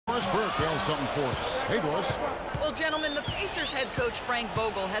Doris Burke has something for us. Hey, Doris. Well, gentlemen, the Pacers head coach Frank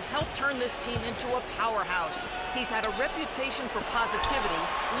Vogel has helped turn this team into a powerhouse. He's had a reputation for positivity,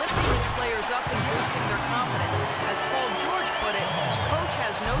 lifting his players up and boosting their confidence. As Paul George put it, coach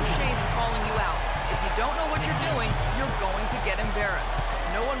has no shame in calling you out. If you don't know what you're doing, you're going to get embarrassed.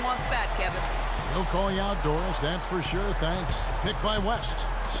 No one wants that, Kevin. He'll call you out, Doris, that's for sure, thanks. Picked by West.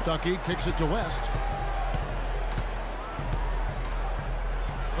 Stuckey kicks it to West.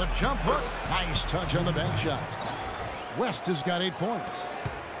 The jump hook. Nice touch on the bank shot. West has got 8 points.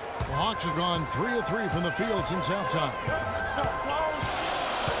 The Hawks have gone 3 of 3 from the field since halftime.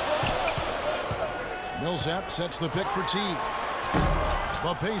 Millsap sets the pick for T.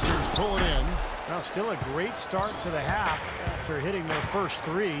 The Pacers pull it in. Now still a great start to the half after hitting their first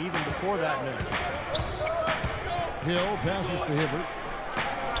 3, even before that miss. Hill passes to Hibbert.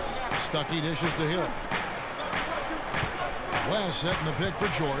 Stuckey dishes to Hill. West setting the pick for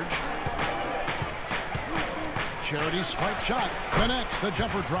George. Charity stripe shot. Connects. The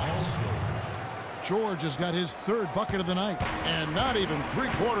jumper drops. George has got his 3rd bucket of the night. And not even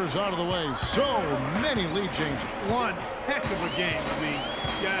 3/4 out of the way. So many lead changes. One heck of a game. I mean,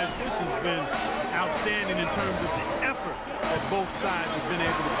 guys, this has been outstanding in terms of the effort that both sides have been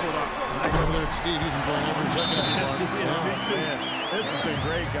able to put up. Right over there at Steve. He's enjoying every second. Me too. This has been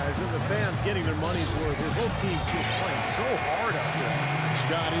great, guys. And the fans getting their money's worth here. Both teams just playing so hard out there.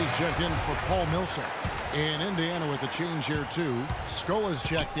 Scotty's checked in for Paul Millsap. In Indiana with a change here, too. Skola's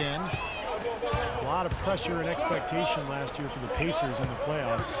checked in. A lot of pressure and expectation last year for the Pacers in the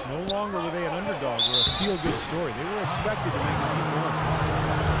playoffs. No longer were they an underdog or a feel-good story. They were expected to make a deep run.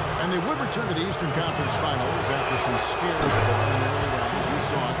 And they would return to the Eastern Conference Finals after some scares for them in the early rounds. You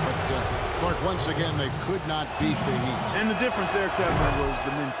saw it, but Clark, once again, they could not beat the Heat. And the difference there, Kevin, was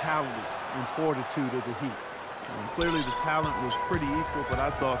the mentality and fortitude of the Heat. Clearly the talent was pretty equal, but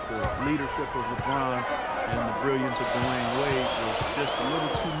I thought the leadership of LeBron and the brilliance of Dwayne Wade was just a little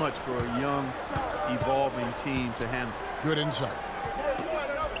too much for a young, evolving team to handle. Good insight.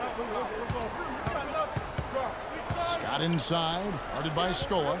 Scott inside, guarded by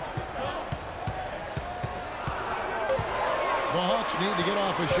Scola. The Hawks need to get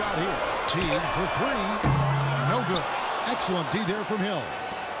off a shot here. Teague for 3. No good. Excellent D there from Hill.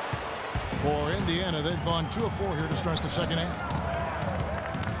 For Indiana, they've gone 2 of 4 here to start the second half.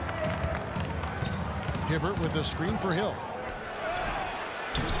 Hibbert with the screen for Hill.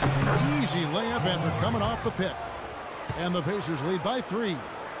 An easy layup after coming off the pick. And the Pacers lead by 3.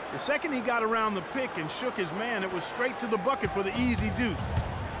 The second he got around the pick and shook his man, it was straight to the bucket for the easy deuce.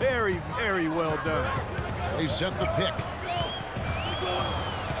 Very, very well done. They set the pick.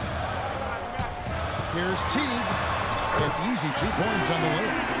 Here's Teague. An easy 2 points on the way.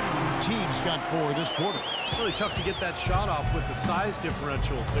 Teague's got 4 this quarter. It's really tough to get that shot off with the size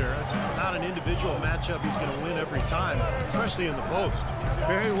differential there. It's not an individual matchup he's going to win every time, especially in the post.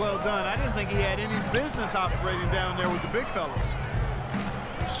 Very well done. I didn't think he had any business operating down there with the big fellas.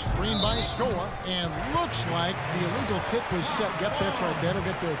 Screen by Scola, and looks like the illegal kick was set. Yep, that's right. That'll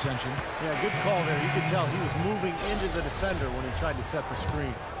get their attention. Yeah, good call there. You could tell he was moving into the defender when he tried to set the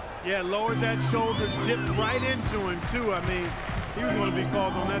screen. Yeah, lowered that shoulder, dipped right into him, too. I mean, he was going to be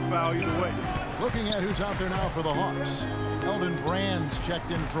called on that foul either way. Looking at who's out there now for the Hawks. Eldon Brand's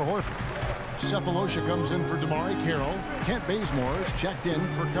checked in for Horford. Cephalosha comes in for Damari Carroll. Kent Bazemore's checked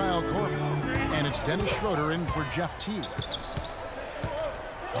in for Kyle Korver. And it's Dennis Schroeder in for Jeff Teague.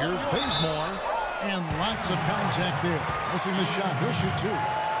 Here's Bazemore, and lots of contact there. Missing the shot. He'll shoot 2.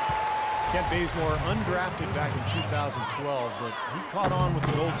 Kent Bazemore, undrafted back in 2012, but he caught on with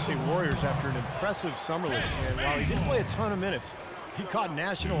the Golden State Warriors after an impressive summer league. And while he didn't play a ton of minutes, he caught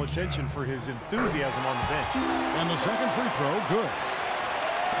national attention for his enthusiasm on the bench. And the second free throw, good.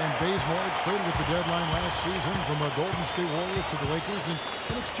 And Bazemore traded at the deadline last season from the Golden State Warriors to the Lakers in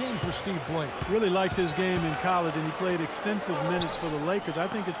exchange for Steve Blake. Really liked his game in college, and he played extensive minutes for the Lakers. I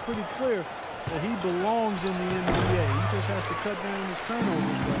think it's pretty clear that he belongs in the NBA. He just has to cut down his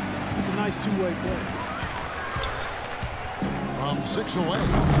turnovers, but it's a nice two-way play. From 6 away,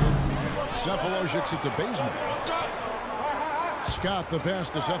 Cephalosha kicks it to Bazemore. Scott the pass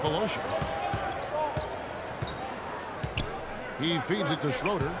to Cephalosha. He feeds it to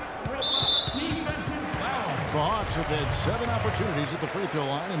Schroeder. The Hawks have had 7 opportunities at the free throw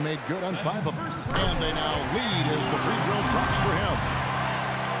line and made good on 5 of them. And they now lead as the free throw drops for him.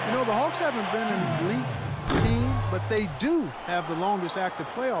 You know, the Hawks haven't been an elite team, but they do have the longest active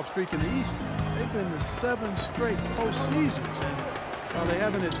playoff streak in the East. They've been to 7 straight postseasons. And while they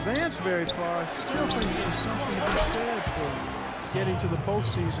haven't advanced very far, I still think there's something to be said for getting to the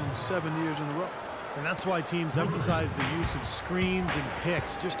postseason 7 years in a row. And that's why teams emphasize the use of screens and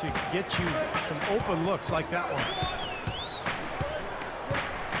picks just to get you some open looks like that one.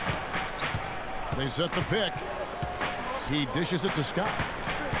 They set the pick. He dishes it to Scott.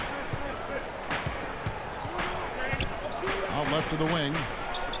 Out left to the wing.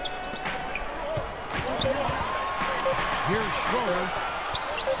 Here's Schroeder.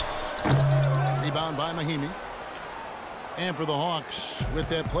 Rebound by Mahimi. And for the Hawks, with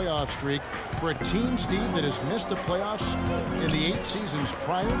that playoff streak, for a team, Steve, that has missed the playoffs in the 8 seasons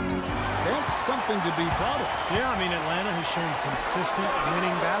prior, that's something to be proud of. Yeah, I mean, Atlanta has shown consistent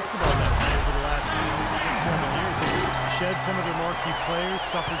winning basketball now over the last 6-7 years. They've shed some of their marquee players,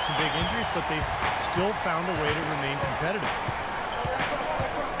 suffered some big injuries, but they've still found a way to remain competitive.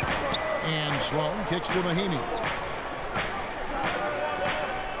 And Sloan kicks to Mahimi.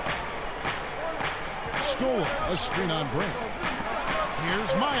 A screen on Brink.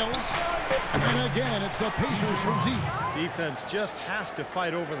 Here's Miles. And again, it's the Pacers from deep. Defense just has to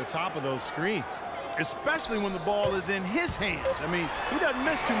fight over the top of those screens. Especially when the ball is in his hands. I mean, he doesn't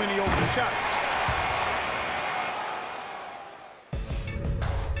miss too many open shots.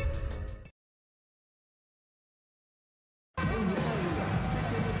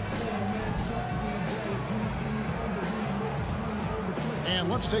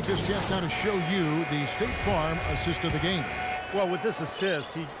 Let's take this chance now to show you the State Farm assist of the game. Well, with this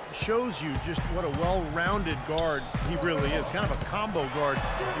assist, he shows you just what a well-rounded guard he really is. Kind of a combo guard,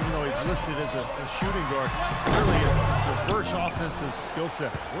 even though he's listed as a shooting guard. Really a diverse offensive skill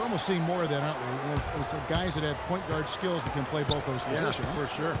set. We're almost seeing more of that, aren't we? It's guys that have point guard skills that can play both those positions. Yeah, for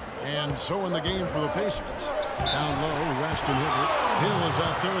sure. And so in the game for the Pacers. Down low, Weston Hibbert. Hill is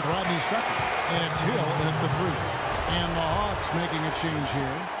out there with Rodney Stuckey. And it's Hill at the 3. And the Hawks making a change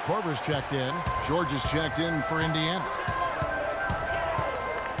here. Korver's checked in. George is checked in for Indiana.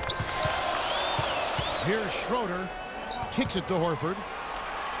 Here's Schroeder. Kicks it to Horford.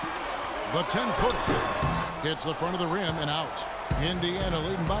 The 10-footer. Hits the front of the rim and out. Indiana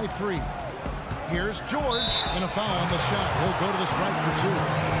leading by 3. Here's George. And a foul on the shot. He'll go to the strike for 2. I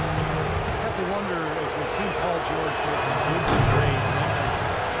have to wonder, as we've seen Paul George go from good to great, and then from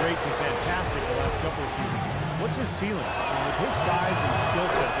great to fantastic the last couple of seasons, what's his ceiling? And with his size and skill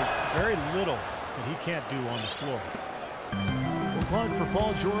set, there's very little that he can't do on the floor. Well, Clark, for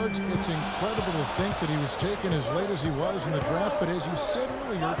Paul George, it's incredible to think that he was taken as late as he was in the draft. But as you said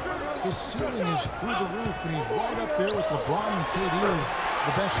earlier, his ceiling is through the roof, and he's right up there with LeBron and KD as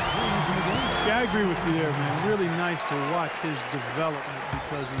the best threes in the game. Yeah, I agree with you there, man. Really nice to watch his development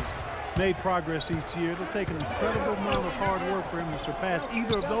because he's made progress each year. It'll take an incredible amount of hard work for him to surpass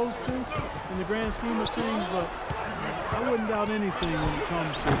either of those two in the grand scheme of things, but I wouldn't doubt anything when it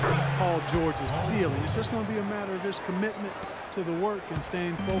comes to Paul George's ceiling. It's just going to be a matter of his commitment to the work and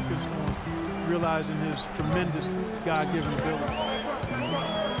staying focused on realizing his tremendous God-given ability.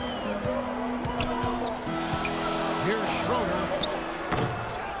 Here's Schroeder.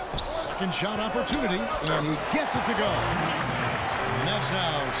 Second shot opportunity, and he gets it to go. And that's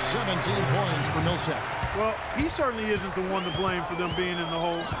now 17 points for Millsap. Well, he certainly isn't the one to blame for them being in the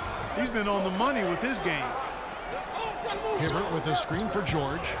hole. He's been on the money with his game. Hibbert with a screen for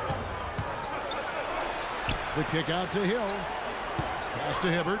George. The kick out to Hill. Pass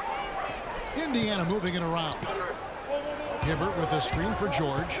to Hibbert. Indiana moving it around. Hibbert with a screen for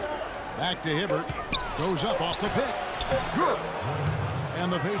George. Back to Hibbert. Goes up off the pick. Good.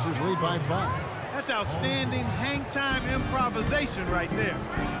 And the Pacers lead by 5. That's outstanding hang-time improvisation right there.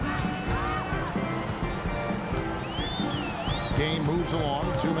 Game moves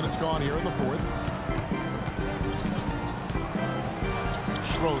along. 2 minutes gone here in the 4th.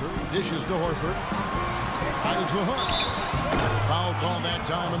 Schroeder dishes to Horford. Tries the hook. Foul call that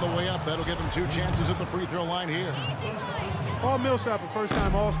time on the way up. That'll give him 2 chances at the free throw line here. Paul Millsap, a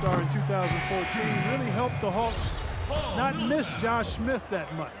first-time All-Star in 2014, really helped the Hawks not miss Josh Smith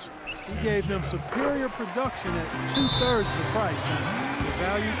that much. He gave them superior production at 2/3 the price. And the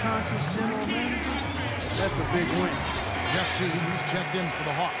value-conscious general managers, that's a big win. Jeff Teague checked in for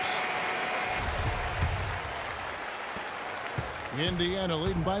the Hawks. Indiana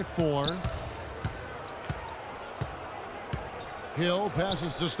leading by 4. Hill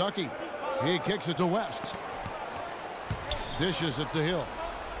passes to Stuckey. He kicks it to West. Dishes it to Hill.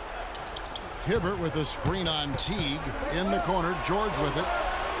 Hibbert with a screen on Teague. In the corner, George with it.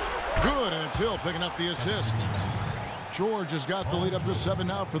 Good, and it's Hill picking up the assist. George has got the lead up to 7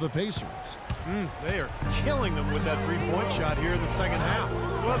 now for the Pacers. They are killing them with that three-point shot here in the second half.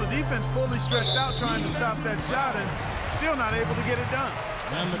 Well, the defense fully stretched out trying to stop that shot and still not able to get it done.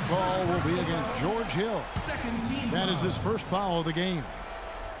 And the call will be against George Hill. That is his first foul of the game.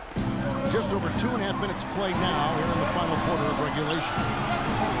 Just over 2.5 minutes played now here in the final quarter of regulation.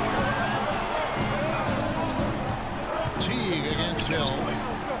 Teague against Hill.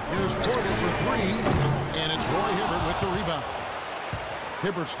 Here's Corbett for three, and it's Roy Hibbert with the rebound.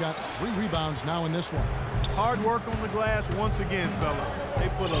 Hibbert's got 3 rebounds now in this one. Hard work on the glass once again, fellas. They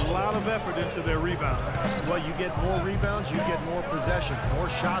put a lot of effort into their rebound. Well, you get more rebounds, you get more possessions, more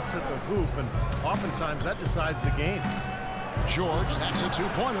shots at the hoop, and oftentimes that decides the game. George, that's a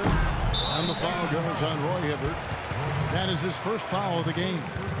 2-pointer. And the foul goes on Roy Hibbert. That is his first foul of the game.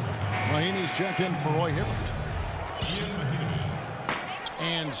 Mahaney's checked in for Roy Hibbert.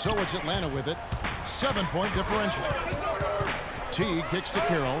 And so it's Atlanta with it. 7-point differential. Teague kicks to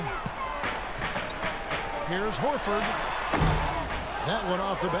Carroll. Here's Horford. That one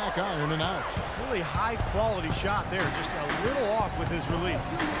off the back iron and out. Really high-quality shot there. Just a little off with his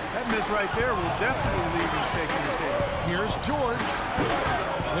release. That miss right there will definitely leave him shaking his head. Here's George.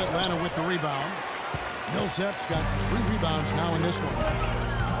 Atlanta with the rebound. Millsap's got 3 rebounds now in this one.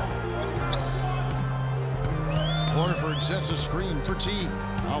 Horford sets a screen for Teague.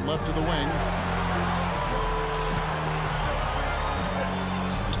 Out left to the wing.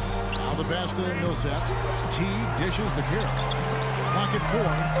 Now the pass to Millsap. Teague dishes to Carroll. Pocket 4.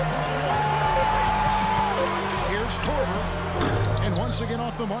 Here's Korver. And once again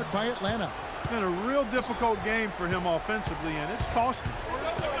off the mark by Atlanta. It's been a real difficult game for him offensively, and it's costing.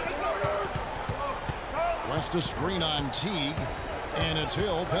 West a screen on Teague. And it's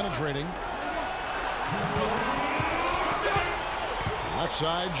Hill penetrating. Left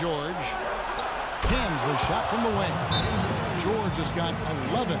side, George. Cans the shot from the wing. George has got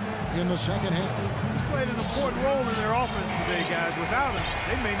 11 in the second half. He's played an important role in their offense today, guys. Without him,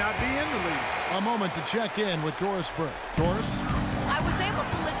 they may not be in the league. A moment to check in with Doris Burke. Doris? I was able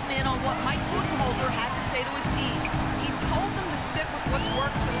to listen in on what Mike Budenholzer had to say to his team. He told them to stick with what's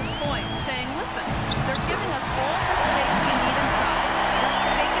worked to this point, saying, listen, they're giving us all the space we need inside. Let's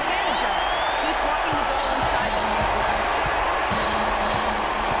take advantage of it. Keep walking the ball inside them.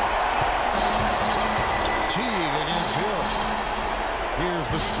 Teague against Hill. Here's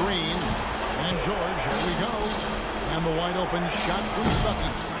the screen. And George, here we go. And the wide open shot from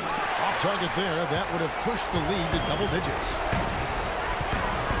Stuckey. Off target there. That would have pushed the lead to double digits.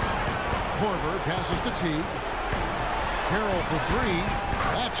 Korver passes to Teague. Carroll for 3.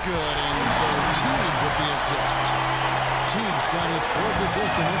 That's good. And so Teague with the assist. Teague's got his 4th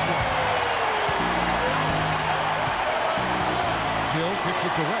assist in this one. Hill kicks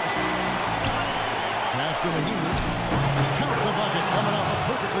it to West. Pass to Mahaney. Count the bucket coming off a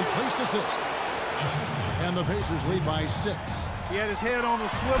perfectly placed assist. And the Pacers lead by 6. He had his head on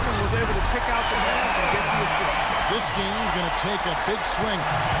the swivel and was able to pick out the pass and get the assist. This game is going to take a big swing.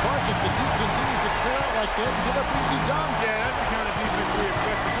 Clark, if the deep continues to clear out like that and give up easy dunks. Yeah, that's the kind of defense we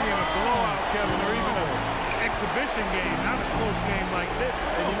expect to see in a blowout, Kevin, or even an exhibition game, not a close game like this.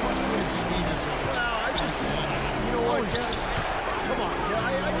 And you frustrated Steve is Well, I just, you know what, come on,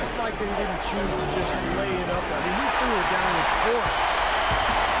 I just like that he didn't choose to just lay it up. I mean, he threw it down with force.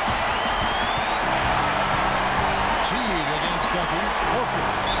 Teague against Stuckey. Horford.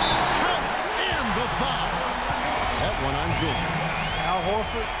 Cut and the foul. That one on George. Al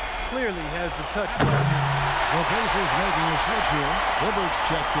Horford clearly has the touch left. The Pacers making a switch here. Hibbert's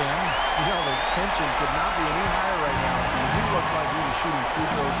checked in. You know, the tension could not be any higher right now. I mean, he looked like he was shooting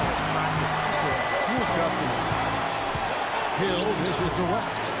free throws at practice. Just a cool customer. Hill dishes to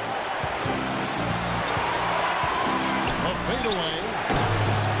West. A fadeaway.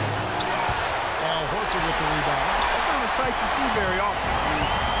 Al Horford with the rebound. That's not a sight you see very often. I mean,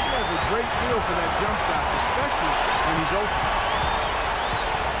 he has a great feel for that jump shot, especially when he's open.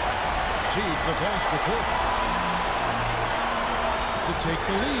 Teague the pass to Court. To take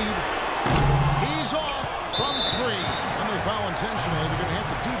the lead. He's off from 3. And they foul intentionally. They're going to have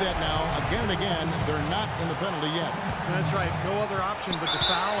to do that now again and again. They're not in the penalty yet. That's right. No other option but to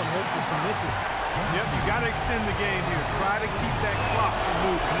foul and hope for some misses. Yep, you got to extend the game here. Try to keep that clock from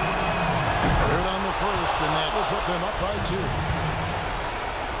moving. Third on the first, and that will put them up by 2.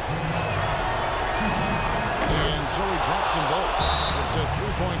 And so he drops them both. It's a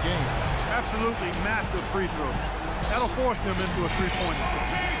 3-point game. Absolutely massive free throw. That'll force them into a 3-point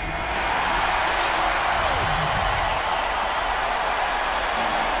attempt.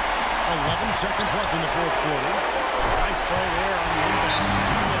 11 seconds left in the 4th quarter. Nice play there on the rebound.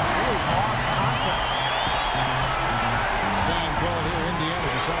 Defense really lost contact. Time call here. Indiana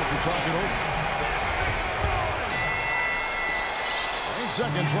decides to talk it over. 8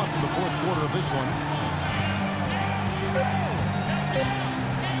 seconds left in the 4th quarter of this one.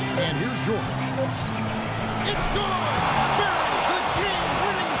 And here's George. It's good! There's the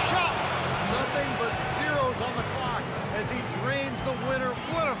game-winning shot! as he drains the winner.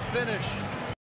 What a finish.